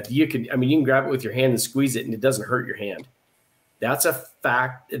doesn't do that. You can grab it with your hand and squeeze it and it doesn't hurt your hand. That's a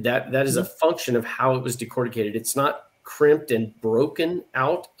fact. That is a function of how it was decorticated. It's not crimped and broken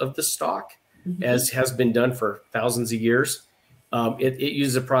out of the stalk as has been done for thousands of years. It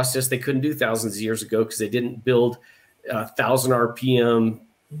uses a process they couldn't do thousands of years ago because they didn't build 1,000 RPM,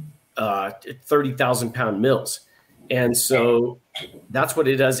 30,000 pound mills. And so that's what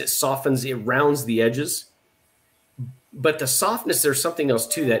it does. It softens, it rounds the edges. But the softness, there's something else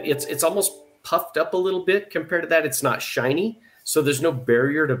to that. It's almost puffed up a little bit compared to that. It's not shiny. So there's no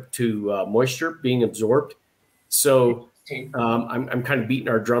barrier to moisture being absorbed. So I'm kind of beating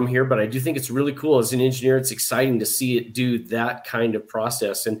our drum here, but I do think it's really cool. As an engineer, it's exciting to see it do that kind of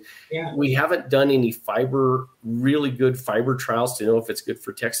process. And we haven't done any really good fiber trials to know if it's good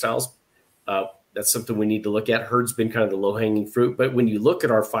for textiles. That's something we need to look at. Herd's been kind of the low-hanging fruit. But when you look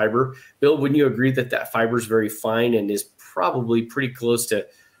at our fiber, Bill, wouldn't you agree that fiber is very fine and is probably pretty close to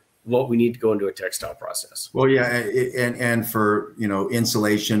what we need to go into a textile process? Well, yeah, and for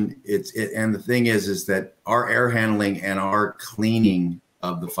insulation, and the thing is that our air handling and our cleaning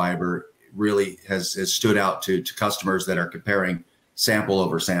of the fiber really has stood out to customers that are comparing sample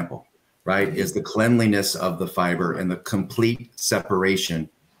over sample, right? Is the cleanliness of the fiber and the complete separation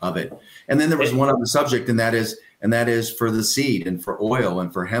of it. And then there was one other subject, and that is for the seed and for oil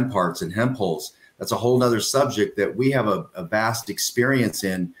and for hemp hearts and hemp hulls. That's a whole nother subject that we have a vast experience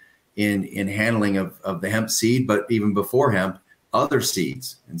in handling of the hemp seed, but even before hemp, other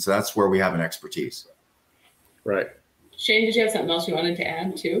seeds. And so that's where we have an expertise. Right. Shane, did you have something else you wanted to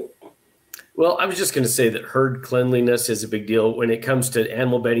add too? Well, I was just going to say that herd cleanliness is a big deal. When it comes to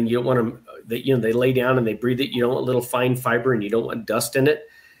animal bedding, you don't want them, they lay down and they breathe it. You don't want little fine fiber and you don't want dust in it.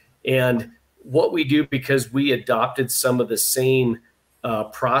 And what we do, because we adopted some of the same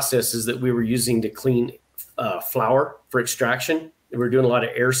processes that we were using to clean flour for extraction, we're doing a lot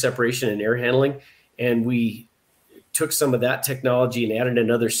of air separation and air handling. And we took some of that technology and added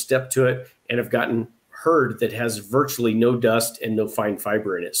another step to it and have gotten herd that has virtually no dust and no fine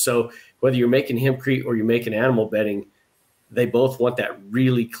fiber in it. So whether you're making hempcrete or you're making animal bedding, they both want that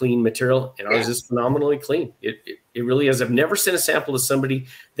really clean material. And ours is phenomenally clean. It really is. I've never sent a sample to somebody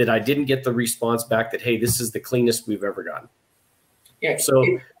that I didn't get the response back that, hey, this is the cleanest we've ever gotten. Yeah. So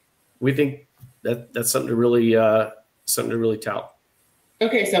we think that's something to really tout.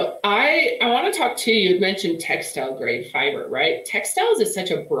 Okay, so I want to talk to you. You mentioned textile grade fiber, right? Textiles is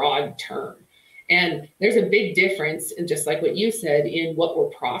such a broad term. And there's a big difference, and just like what you said, in what we're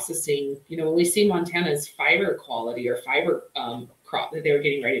processing. When we see Montana's fiber quality or fiber crop that they were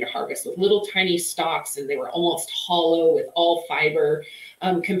getting ready to harvest with little tiny stalks, and they were almost hollow with all fiber,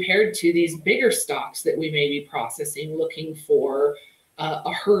 compared to these bigger stalks that we may be processing, looking for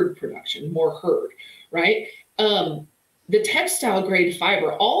a hurd production, more hurd, right? The textile grade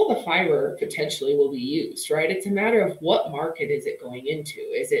fiber, all the fiber potentially will be used, right? It's a matter of what market is it going into?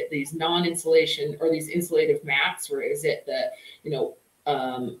 Is it these non-insulation or these insulative mats, or is it the,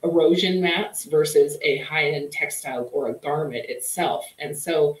 erosion mats versus a high-end textile or a garment itself? And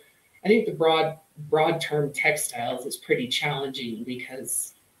so I think the broad term textiles is pretty challenging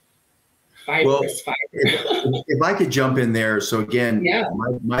because fiber is fiber. If I could jump in there. So again,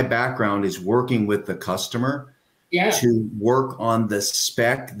 my background is working with the customer to work on the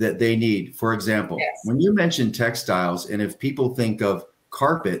spec that they need. For example, when you mention textiles, and if people think of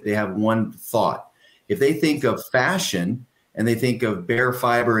carpet, they have one thought. If they think of fashion and they think of Bear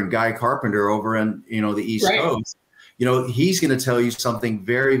Fiber and Guy Carpenter over in, the East Coast, he's going to tell you something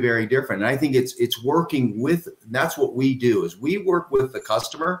very, very different. And I think it's working with, that's what we do, is we work with the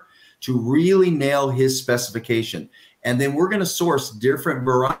customer to really nail his specification. And then we're going to source different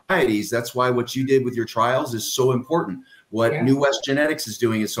varieties. That's why what you did with your trials is so important. What New West Genetics is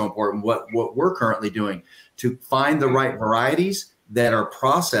doing is so important. What we're currently doing to find the right varieties that are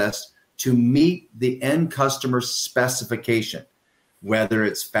processed to meet the end customer's specification, whether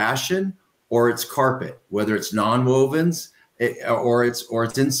it's fashion or it's carpet, whether it's nonwovens or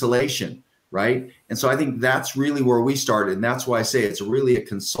it's insulation, right? And so I think that's really where we started. And that's why I say it's really a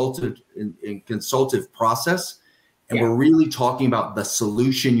consultative process. And we're really talking about the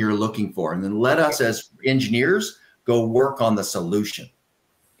solution you're looking for. And then let us as engineers go work on the solution.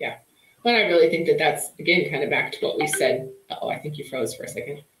 Yeah. But I really think that's, again, kind of back to what we said. Oh, I think you froze for a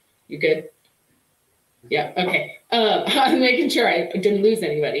second. You good? Yeah. Okay. I'm making sure I didn't lose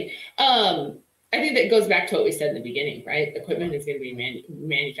anybody. I think that goes back to what we said in the beginning, right? Equipment is going to be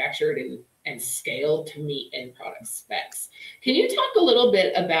manufactured and scaled to meet end product specs. Can you talk a little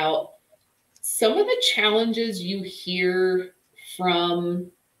bit about some of the challenges you hear from,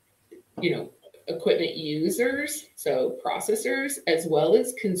 equipment users, so processors, as well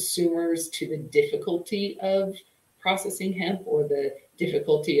as consumers, to the difficulty of processing hemp or the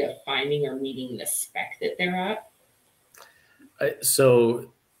difficulty of finding or meeting the spec that they're at?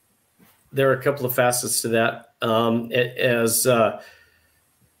 So there are a couple of facets to that.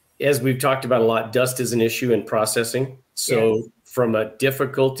 As we've talked about a lot, dust is an issue in processing. So from a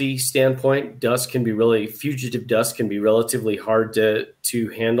difficulty standpoint, fugitive dust can be relatively hard to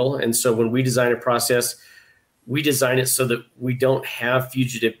handle. And so when we design a process, we design it so that we don't have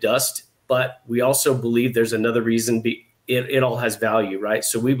fugitive dust, but we also believe there's another reason. It all has value, right?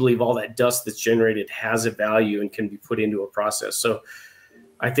 So we believe all that dust that's generated has a value and can be put into a process. So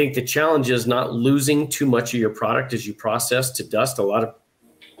I think the challenge is not losing too much of your product as you process to dust. A lot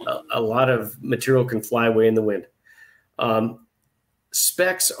of material can fly away in the wind.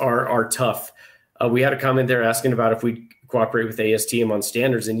 Specs are tough. We had a comment there asking about if we cooperate with ASTM on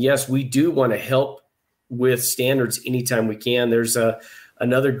standards. And yes, we do want to help with standards anytime we can. There's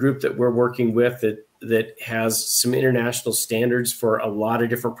another group that we're working with that has some international standards for a lot of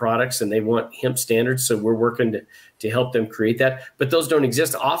different products, and they want hemp standards. So we're working to help them create that. But those don't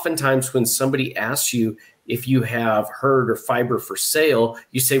exist. Oftentimes when somebody asks you if you have hurd or fiber for sale,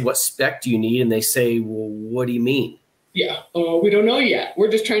 you say, what spec do you need? And they say, well, what do you mean? Yeah, we don't know yet.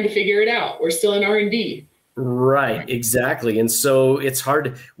 We're just trying to figure it out. We're still in R&D. Right, exactly. And so it's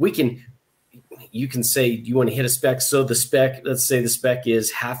hard. You can say you want to hit a spec. So the spec, let's say the spec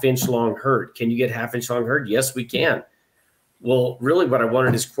is 1/2 inch long hurd. Can you get 1/2 inch long hurd? Yes, we can. Well, really what I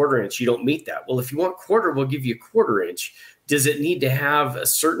wanted is 1/4 inch. You don't meet that. Well, if you want 1/4, we'll give you 1/4 inch. Does it need to have a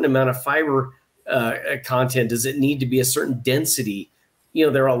certain amount of fiber content? Does it need to be a certain density?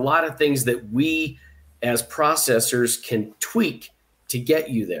 There are a lot of things that we as processors can tweak to get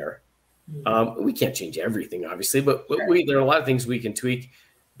you there. We can't change everything, obviously, but there are a lot of things we can tweak.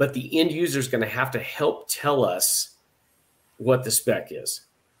 But the end user is going to have to help tell us what the spec is.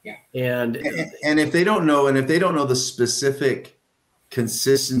 Yeah. And if they don't know, the specific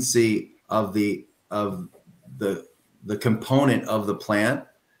consistency of the component of the plant,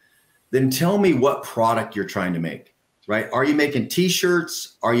 then tell me what product you're trying to make. Right? Are you making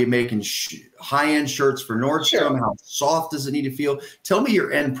T-shirts? Are you making high-end shirts for Nordstrom? Sure. How soft does it need to feel? Tell me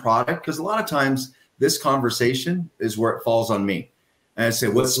your end product, because a lot of times this conversation is where it falls on me. And I say,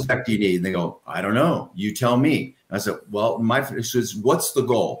 what spec do you need? And they go, I don't know. You tell me. And I said, well, what's the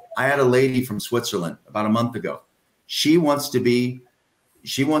goal? I had a lady from Switzerland about a month ago. She wants to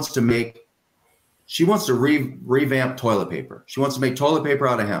revamp toilet paper. She wants to make toilet paper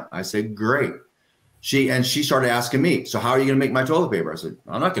out of hemp. I said, great. She started asking me, so how are you going to make my toilet paper? I said,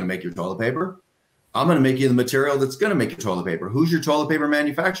 I'm not going to make your toilet paper. I'm going to make you the material that's going to make your toilet paper. Who's your toilet paper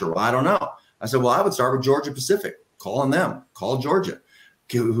manufacturer? Well, I don't know. I said, well, I would start with Georgia Pacific. Call on them. Call Georgia.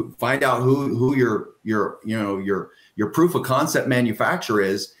 find out who your proof of concept manufacturer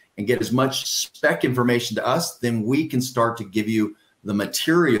is, and get as much spec information to us, then we can start to give you the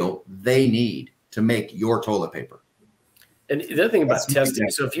material they need to make your toilet paper. And the other thing about testing,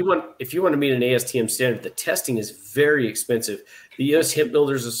 so if you want to meet an ASTM standard, the testing is very expensive. The U.S. Hemp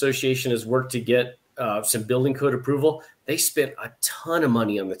Builders Association has worked to get some building code approval. They spent a ton of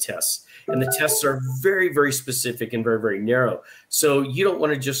money on the tests, and the tests are very, very specific and very, very narrow. So you don't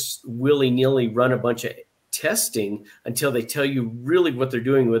want to just willy-nilly run a bunch of testing until they tell you really what they're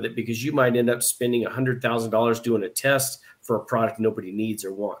doing with it, because you might end up spending $100,000 doing a test for a product nobody needs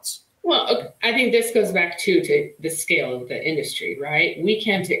or wants. Well, I think this goes back to the scale of the industry, right? We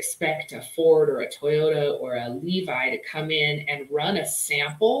can't expect a Ford or a Toyota or a Levi to come in and run a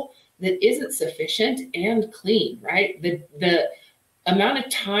sample that isn't sufficient and clean, right? The amount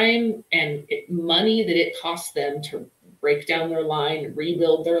of time and money that it costs them to break down their line,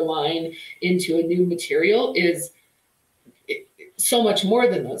 rebuild their line into a new material is so much more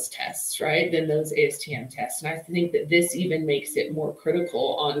than those tests, right? Than those ASTM tests. And I think that this even makes it more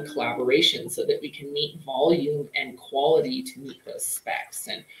critical on collaboration so that we can meet volume and quality to meet those specs.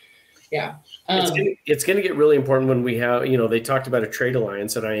 And yeah. It's going to get really important when we have, they talked about a trade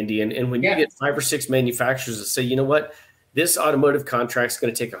alliance at IND. And when you get 5 or 6 manufacturers that say, you know what, this automotive contract is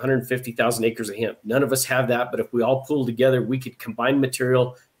going to take 150,000 acres of hemp. None of us have that. But if we all pool together, we could combine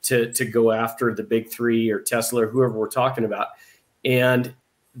material to go after the big 3 or Tesla or whoever we're talking about. And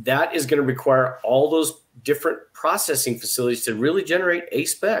that is going to require all those different processing facilities to really generate a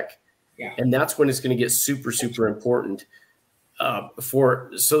spec. Yeah. And that's when it's going to get super, super important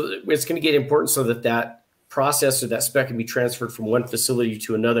so it's going to get important so that process or that spec can be transferred from one facility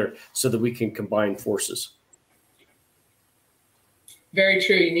to another so that we can combine forces. Very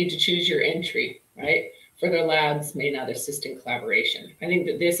true. You need to choose your entry, right? Further labs may not assist in collaboration. I think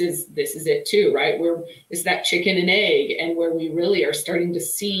that this is it too, right? It's that chicken and egg, and where we really are starting to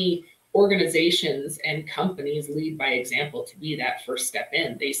see organizations and companies lead by example to be that first step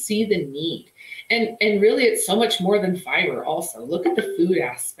in. They see the need. And really it's so much more than fiber also. Look at the food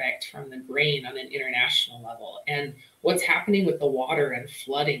aspect from the grain on an international level. And what's happening with the water and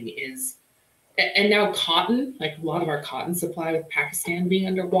flooding is, and now cotton, like a lot of our cotton supply with Pakistan being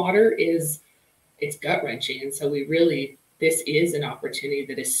underwater it's gut-wrenching. And so this is an opportunity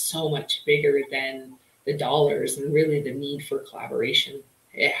that is so much bigger than the dollars and really the need for collaboration.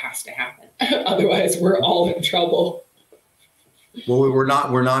 It has to happen. Otherwise, we're all in trouble. Well, we're not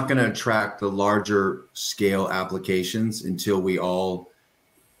going to attract the larger scale applications until we all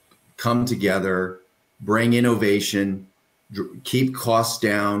come together, bring innovation, keep costs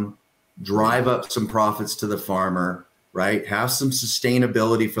down, drive up some profits to the farmer, right? Have some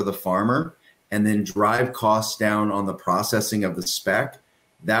sustainability for the farmer, and then drive costs down on the processing of the spec.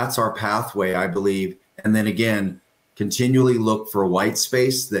 That's our pathway, I believe. And then again, continually look for white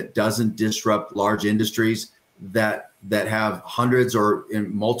space that doesn't disrupt large industries that have hundreds or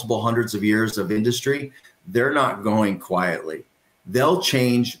in multiple hundreds of years of industry. They're not going quietly. They'll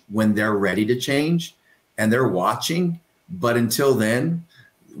change when they're ready to change, and they're watching. But until then,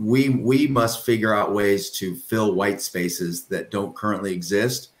 we must figure out ways to fill white spaces that don't currently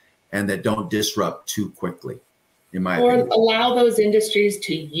exist and that don't disrupt too quickly, in my opinion. Or allow those industries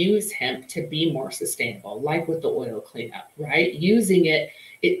to use hemp to be more sustainable, like with the oil cleanup, right? Using it.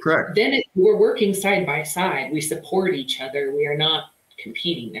 Correct. Then we're working side by side. We support each other. We are not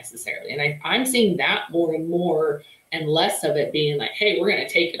competing necessarily. And I'm seeing that more and more, and less of it being like, hey, we're going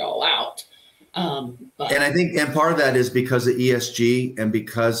to take it all out. And I think, and part of that is because of ESG and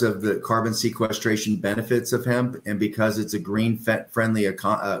because of the carbon sequestration benefits of hemp, and because it's a green friendly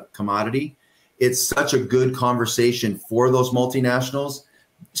commodity. It's such a good conversation for those multinationals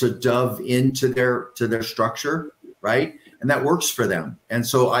to dove into their structure, right? And that works for them. And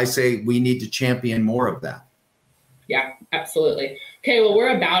so I say we need to champion more of that. Yeah, absolutely. Okay, well,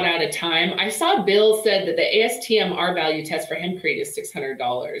 we're about out of time. I saw Bill said that the ASTM R value test for hempcrete is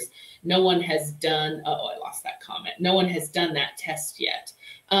 $600. No one has done, I lost that comment. No one has done that test yet.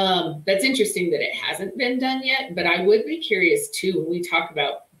 That's interesting that it hasn't been done yet, but I would be curious too, when we talk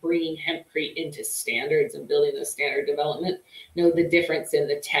about bringing hempcrete into standards and building those standard development, the difference in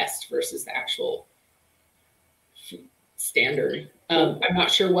the test versus the actual standard. I'm not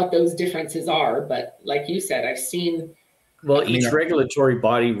sure what those differences are, but like you said, I've seen. Well, each regulatory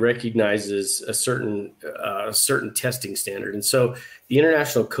body recognizes a certain testing standard. And so the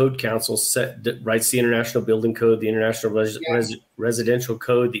International Code Council writes the International Building Code, the International Residential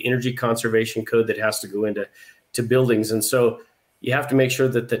Code, the Energy Conservation Code that has to go into buildings. And so you have to make sure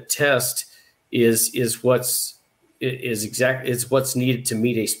that the test is what's is what's needed to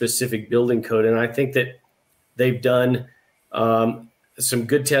meet a specific building code. And I think that they've done some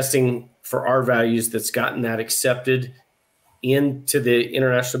good testing for our values that's gotten that accepted into the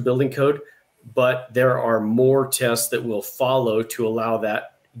International Building Code, but there are more tests that will follow to allow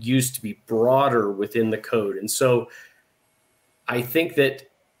that use to be broader within the code. And so I think that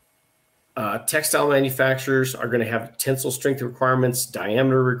textile manufacturers are going to have tensile strength requirements,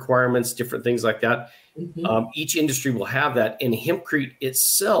 diameter requirements, different things like that. Mm-hmm. Each industry will have that, and hempcrete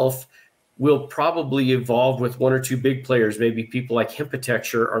itself will probably evolve with one or two big players. Maybe people like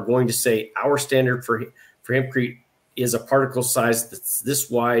Hempatecture are going to say our standard for hempcrete is a particle size that's this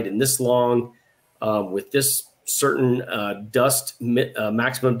wide and this long, with this certain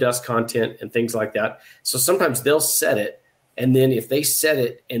maximum dust content and things like that. So sometimes they'll set it, and then if they set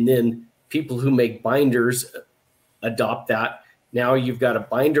it, and then people who make binders adopt that, now you've got a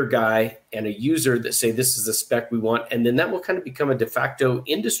binder guy and a user that say this is the spec we want, and then that will kind of become a de facto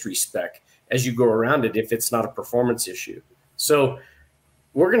industry spec as you go around it if it's not a performance issue. So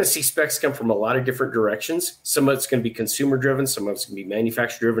we're going to see specs come from a lot of different directions. Some of it's going to be consumer driven, some of it's going to be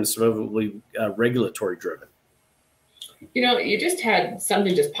manufacturer driven, some of it will be regulatory driven. You know, you just had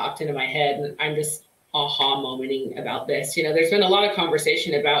something just popped into my head, and I'm just aha momenting about this. You know, there's been a lot of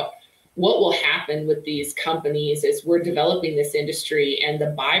conversation about what will happen with these companies as we're developing this industry and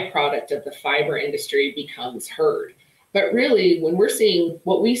the byproduct of the fiber industry becomes hurd. But really, when we're seeing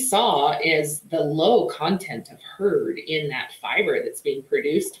what we saw is the low content of hurd in that fiber that's being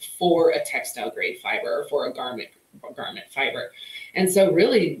produced for a textile grade fiber or for a garment fiber. And so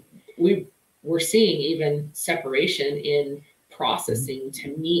really, we're seeing even separation in processing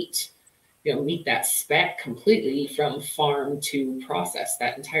to meet that spec completely from farm to process.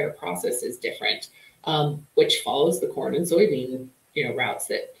 That entire process is different, which follows the corn and soybean, routes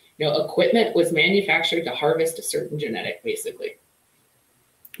that, equipment was manufactured to harvest a certain genetic, basically.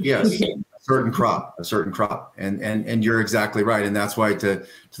 Yes, a certain crop. And you're exactly right. And that's why to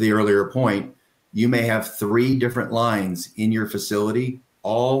the earlier point, you may have 3 different lines in your facility,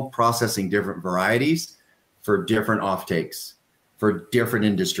 all processing different varieties for different offtakes, for different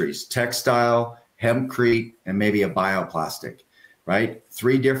industries, textile, hempcrete, and maybe a bioplastic, right?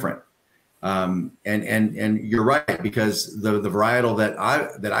 3 different. And you're right, because the varietal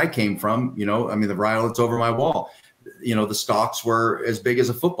that I came from, the varietal that's over my wall, the stalks were as big as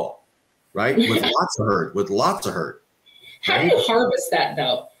a football, right? With lots of hurd. How do you harvest that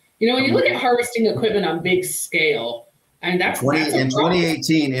though? When you look at harvesting equipment on big scale, and that's in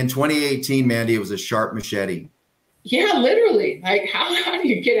 2018, Mandy, it was a sharp machete. Yeah, literally. Like how do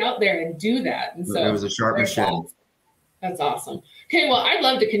you get out there and do that? And so it was a sharp machete. That's awesome. Okay, well, I'd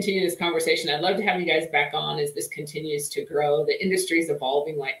love to continue this conversation. I'd love to have you guys back on as this continues to grow. The industry is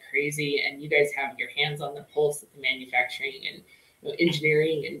evolving like crazy, and you guys have your hands on the pulse of the manufacturing and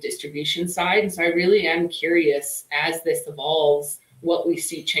engineering and distribution side. And so I really am curious, as this evolves, what we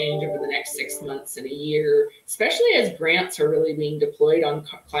see change over the next 6 months and a year, especially as grants are really being deployed on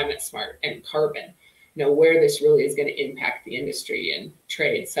climate smart and carbon. Where this really is going to impact the industry and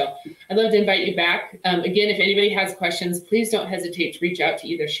trade. So I'd love to invite you back. Again, if anybody has questions, please don't hesitate to reach out to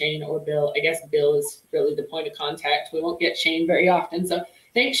either Shane or Bill. I guess Bill is really the point of contact. We won't get Shane very often. So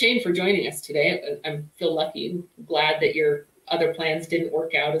thanks, Shane, for joining us today. I feel lucky and glad that your other plans didn't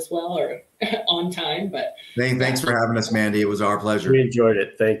work out as well or on time. But thanks for having us, Mandy. It was our pleasure. We enjoyed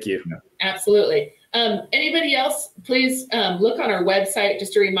it. Thank you. Absolutely. Anybody else, please look on our website.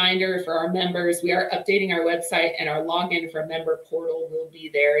 Just a reminder for our members, we are updating our website, and our login for a member portal will be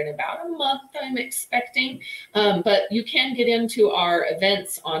there in about a month, I'm expecting. But you can get into our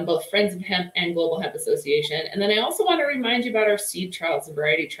events on both Friends of Hemp and Global Hemp Association. And then I also want to remind you about our seed trials and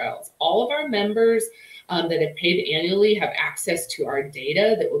variety trials. All of our members that have paid annually have access to our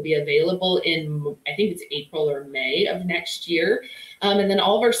data that will be available in, I think it's April or May of next year. And then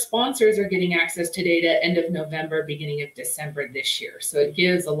all of our sponsors are getting access to data end of November, beginning of December this year. So it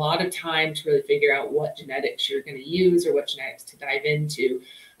gives a lot of time to really figure out what genetics you're going to use or what genetics to dive into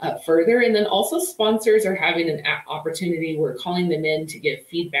further. And then also sponsors are having an opportunity. We're calling them in to give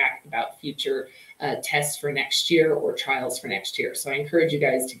feedback about future tests for next year or trials for next year. So I encourage you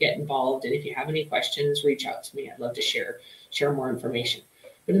guys to get involved. And if you have any questions, reach out to me. I'd love to share more information.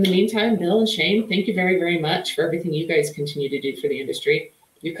 But in the meantime, Bill and Shane, thank you very, very much for everything you guys continue to do for the industry.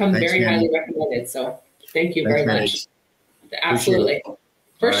 You come very highly recommended. So thank you very much. Absolutely.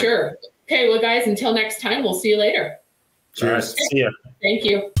 For sure. Okay, well, guys, until next time, we'll see you later. Cheers. See ya. Thank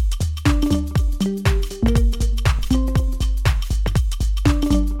you.